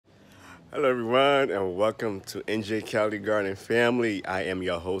Hello, everyone, and welcome to NJCaliGardener family. I am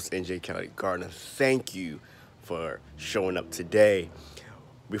your host, NJCaliGardener. Thank you for showing up today.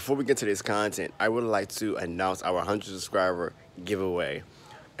 Before we get to this content, I would like to announce our 100 subscriber giveaway.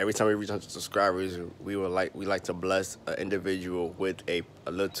 Every time we reach 100 subscribers, we like to bless an individual with a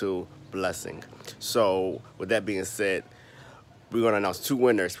little blessing. So, with that being said, we're going to announce two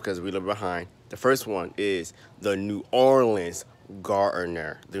winners because we live behind. The first one is the New Orleans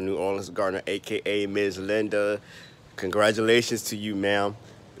Gardener. The New Orleans Gardener, a.k.a. Ms. Linda. Congratulations to you, ma'am.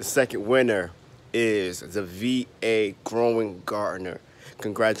 The second winner is the VA Growing Gardener.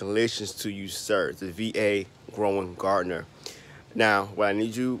 Congratulations to you, sir, the VA Growing Gardener. Now, what I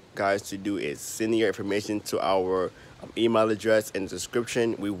need you guys to do is send your information to our email address in the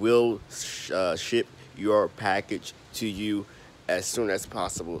description. We will ship your package to you as soon as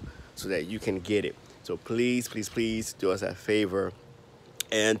possible so that you can get it. So please, please, please do us that favor.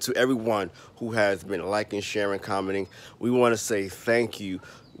 And to everyone who has been liking, sharing, commenting, we want to say thank you.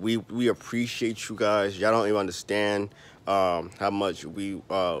 We appreciate you guys. Y'all don't even understand how much we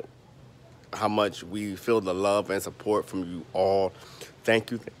feel the love and support from you all. Thank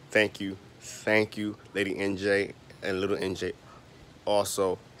you, thank you, thank you, Lady NJ and Little NJ.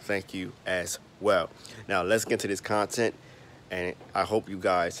 Also, thank you as well. Now, let's get into this content, and I hope you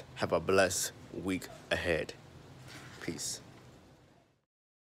guys have a blessed week ahead. Peace.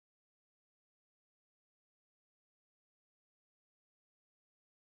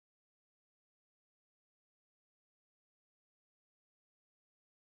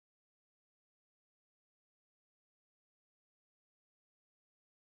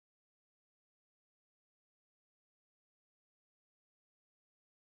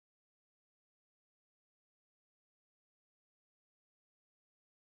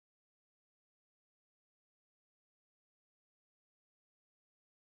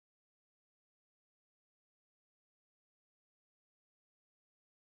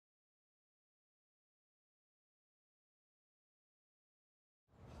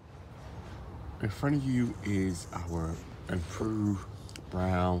 In front of you is our improved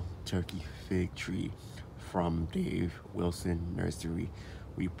brown turkey fig tree from Dave Wilson Nursery.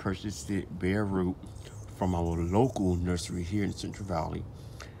 We purchased it bare root from our local nursery here in Central Valley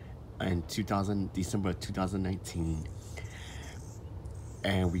in December 2019,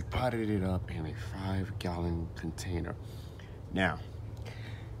 and we potted it up in a 5-gallon container. Now,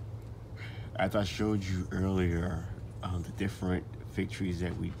 as I showed you earlier, the different fig trees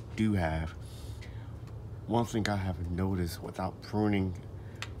that we do have, one thing I have noticed, without pruning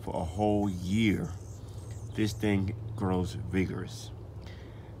for a whole year, this thing grows vigorous,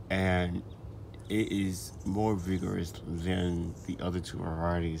 and it is more vigorous than the other two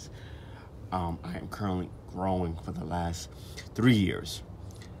varieties I am currently growing for the last 3 years.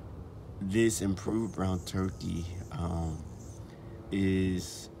 This improved brown turkey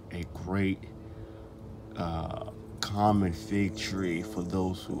is a great common fig tree for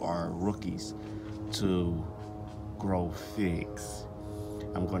those who are rookies to grow figs.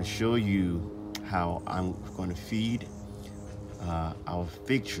 I'm going to show you how I'm going to feed our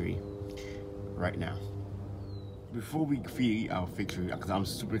fig tree right now. Before we feed our fig tree, because I'm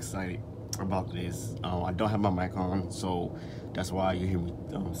super excited about this, I don't have my mic on, so that's why you hear me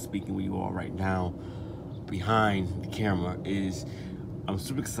speaking with you all right now behind the camera. I'm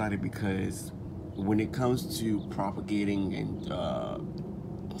super excited because when it comes to propagating and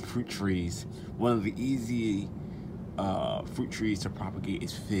fruit trees, one of the easy fruit trees to propagate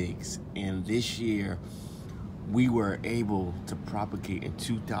is figs. And this year, we were able to propagate in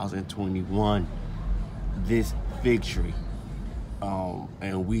 2021 this fig tree.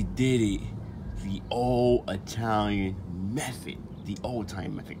 And we did it the old Italian method. The old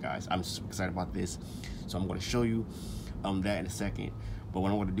time method, guys. I'm super excited about this. So I'm going to show you that in a second. But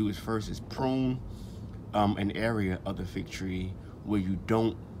what I'm going to do is first is prune an area of the fig tree where you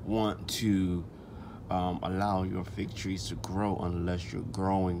don't want to allow your fig trees to grow unless you're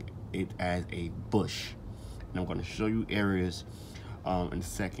growing it as a bush. And I'm going to show you areas in a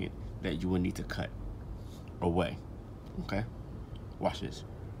second that you will need to cut away. Okay? Watch this.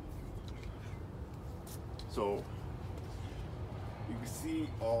 So you can see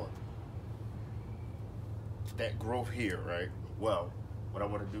all that growth here, right? Well, what I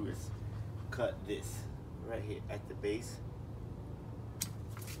want to do is cut this right here at the base.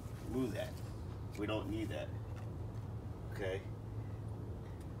 Move that. We don't need that. Okay?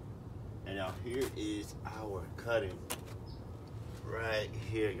 And now here is our cutting right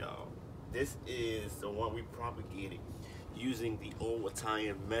here, y'all. This is the one we propagated using the old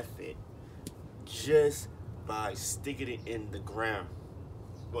Italian method, just by sticking it in the ground.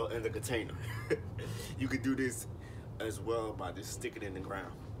 well, in the container. You could do this as well by just sticking it in the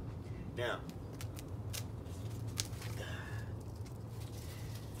ground. Now,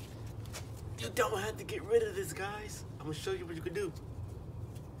 you don't have to get rid of this, guys. I'm gonna show you what you can do.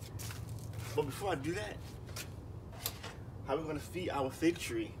 But before I do that, how we're gonna feed our fig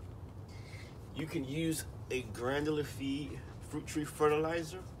tree, you can use a granular feed fruit tree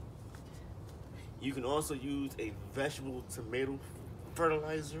fertilizer. You can also use a vegetable tomato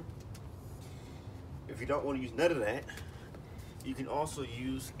fertilizer. If you don't want to use none of that, you can also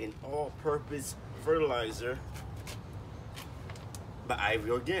use an all-purpose fertilizer by Ivy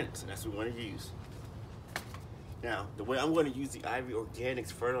Organics, and that's what we're going to use. Now, the way I'm going to use the Ivy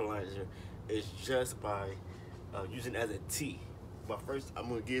Organics fertilizer is just by using it as a tea. But first, I'm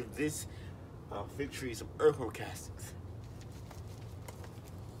going to give this fig tree some earthworm castings.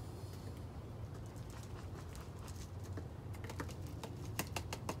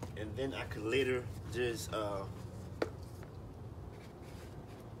 And then I could later just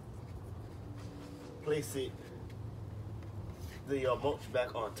place the mulch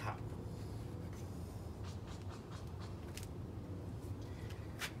back on top.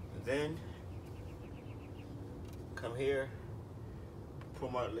 And then come here,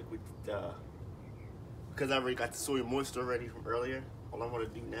 pour my liquid, because I already got the soil moisture ready from earlier. All I'm gonna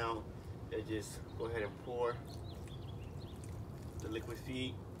do now is just go ahead and pour the liquid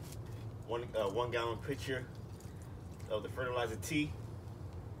feed, 1 gallon pitcher of the fertilizer tea.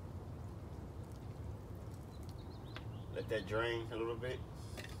 Let that drain a little bit.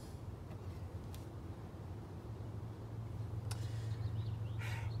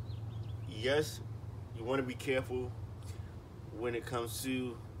 Yes, you want to be careful when it comes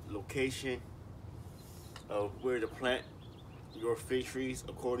to location of where to plant your fig trees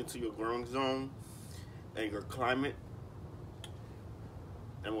according to your growing zone and your climate.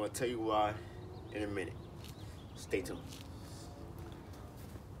 I'm going to tell you why in a minute. Stay tuned.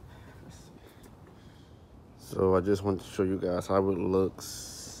 So I just want to show you guys how it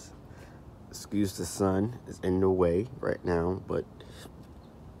looks. Excuse the sun, it's in the way right now, but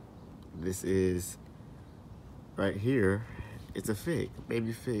this is right here. It's a fig,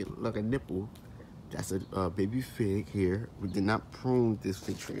 baby fig, like a nipple. That's a baby fig here. We did not prune this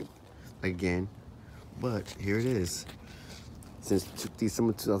fig tree again, but here it is. Since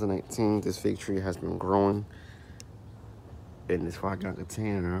December 2019, this fig tree has been growing in this 5-gallon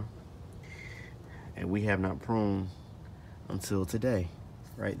container, and we have not pruned until today,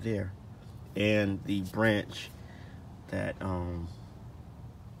 right there. And the branch that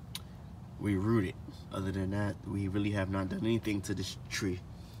we rooted. Other than that, we really have not done anything to this tree.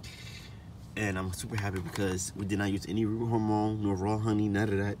 And I'm super happy because we did not use any root hormone, nor raw honey, none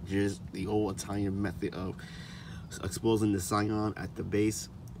of that. Just the old Italian method of exposing the scion at the base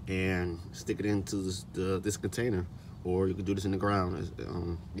and stick it into this container, or you could do this in the ground,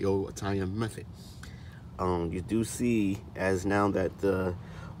 the old Italian method. You do see, as now that the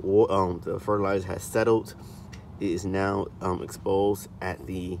fertilizer has settled, it is now exposed at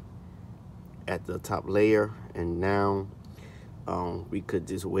the top layer, and now we could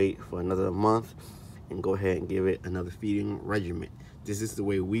just wait for another month and go ahead and give it another feeding regimen. This is the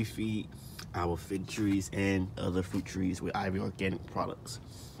way we feed our fig trees and other fruit trees with Ivy Organic products.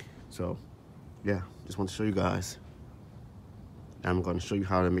 So yeah, just want to show you guys. I'm going to show you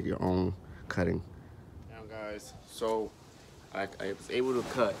how to make your own cutting. Now guys, so I was able to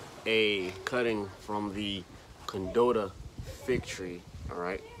cut a cutting from the Condota fig tree, all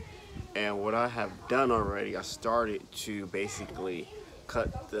right? And what I have done already, I started to basically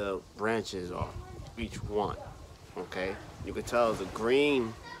cut the branches off, each one, okay? You can tell the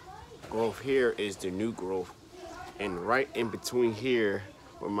green growth here is the new growth, and right in between here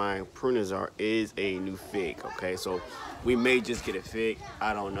where my pruners are is a new fig, okay? So we may just get a fig,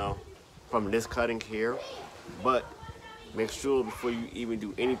 I don't know, from this cutting here, but make sure before you even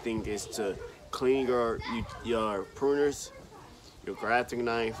do anything is to clean your pruners, your grafting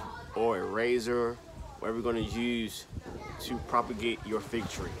knife, or a razor, whatever you're going to use to propagate your fig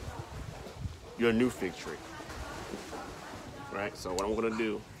tree, your new fig tree. Right, so what I'm going to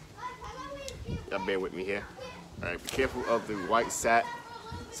do, y'all bear with me here. All right, be careful of the white sap.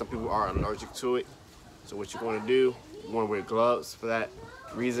 Some people are allergic to it. So what you're going to do, you want to wear gloves for that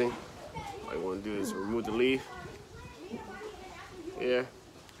reason. What you want to do is remove the leaf. Here.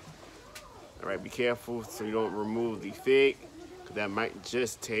 All right, be careful so you don't remove the fig, because that might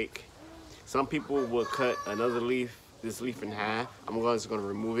just take. Some people will cut another leaf, this leaf in half. I'm just going to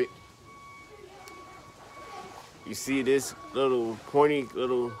remove it. You see this little pointy,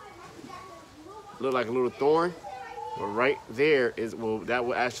 look like a little thorn? But right there is, well, that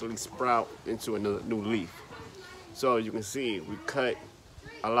will actually sprout into another new leaf. So you can see we cut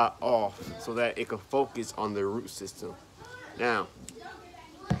a lot off so that it can focus on the root system. Now,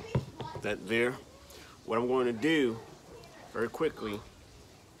 that there, what I'm going to do very quickly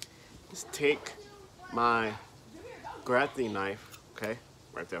is take my grafting knife, okay,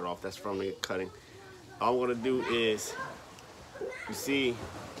 wipe that off, that's from the cutting. All I'm going to do is, you see,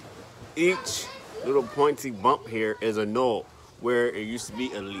 each little pointy bump here is a knoll where it used to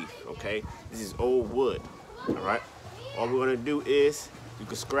be a leaf, okay? This is old wood, all right? All we're gonna do is, you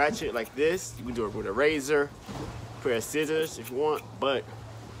can scratch it like this, you can do it with a razor, pair of scissors if you want, but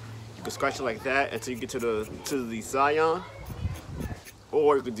you can scratch it like that until you get to the scion,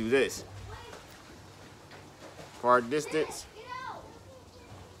 or you can do this. Far distance,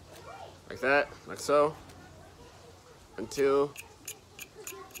 like that, like so, until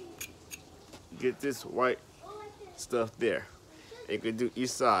you get this white stuff there. And you can do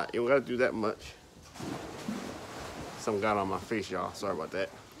each side. You don't gotta do that much. Something got on my face, y'all. Sorry about that.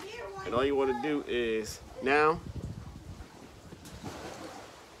 And all you want to do is now.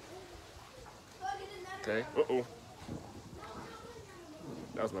 Okay.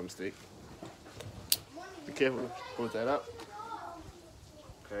 That was my mistake. Be careful. Put that up.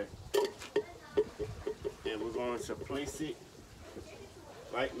 Okay. And we're going to place it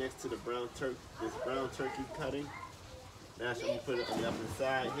right next to the brown turkey. This brown turkey cutting. Now I'm gonna put it on the opposite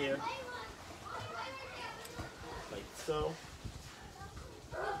side here. Like so,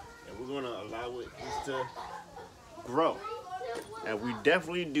 and we're going to allow it just to grow. And we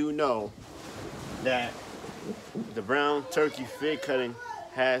definitely do know that the brown turkey fig cutting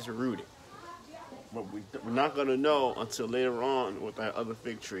has rooted, but we're not going to know until later on with that other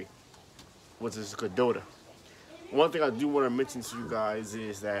fig tree, which is Cadota. One thing I do want to mention to you guys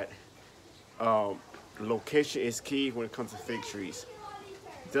is that location is key when it comes to fig trees.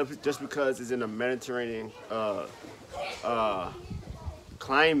 Just because it's in a Mediterranean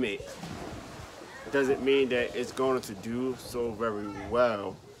climate doesn't mean that it's going to do so very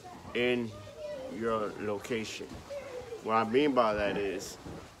well in your location. What I mean by that is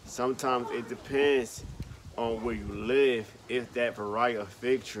sometimes it depends on where you live if that variety of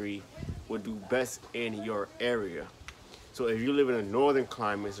fig tree would do best in your area. So if you live in a northern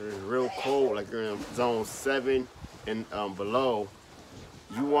climate, so it's real cold, like you're in zone 7 and below,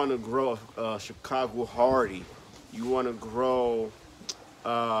 you want to grow Chicago Hardy. You want to grow,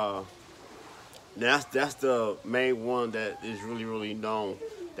 that's the main one that is really known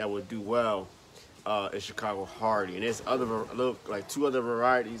that would do well, is Chicago Hardy. And there's like 2 other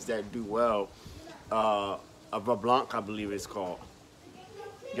varieties that do well. A Blanc, I believe it's called.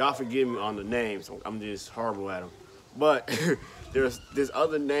 Y'all forgive me on the names. I'm just horrible at them. But there's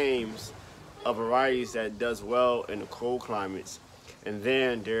other names of varieties that does well in the cold climates. And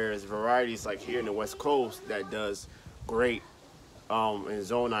then there's varieties like here in the West Coast that does great in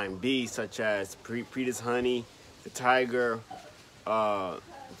Zone 9B, such as Pretus Honey, the Tiger, the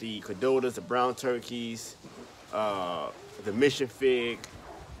Cadotas, the Brown Turkeys, the Mission Fig,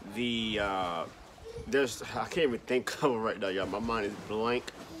 I can't even think of it right now, y'all. My mind is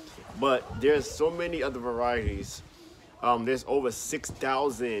blank. But there's so many other varieties. There's over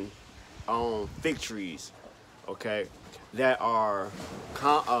 6,000 fig trees, okay, that are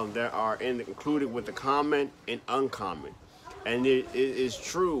included with the common and uncommon. And it is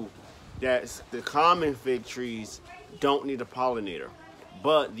true that the common fig trees don't need a pollinator,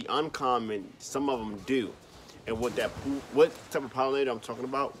 but the uncommon, some of them do. And what type of pollinator I'm talking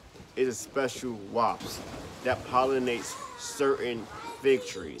about is a special wasp that pollinates certain fig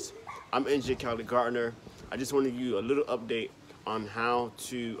trees. I'm NJCaliGardener. I just want to give you a little update on how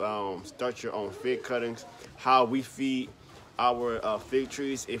to start your own fig cuttings, how we feed our fig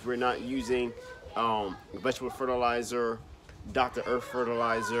trees if we're not using vegetable fertilizer, Dr. Earth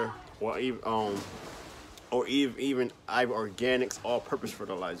fertilizer, or even organics, all-purpose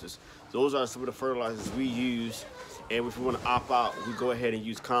fertilizers. Those are some of the fertilizers we use, and if we want to opt out, we go ahead and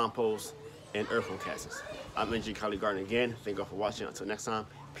use compost and earthworm castings. I'm NJCaliGardener again. Thank you all for watching. Until next time,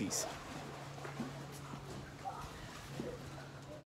 peace.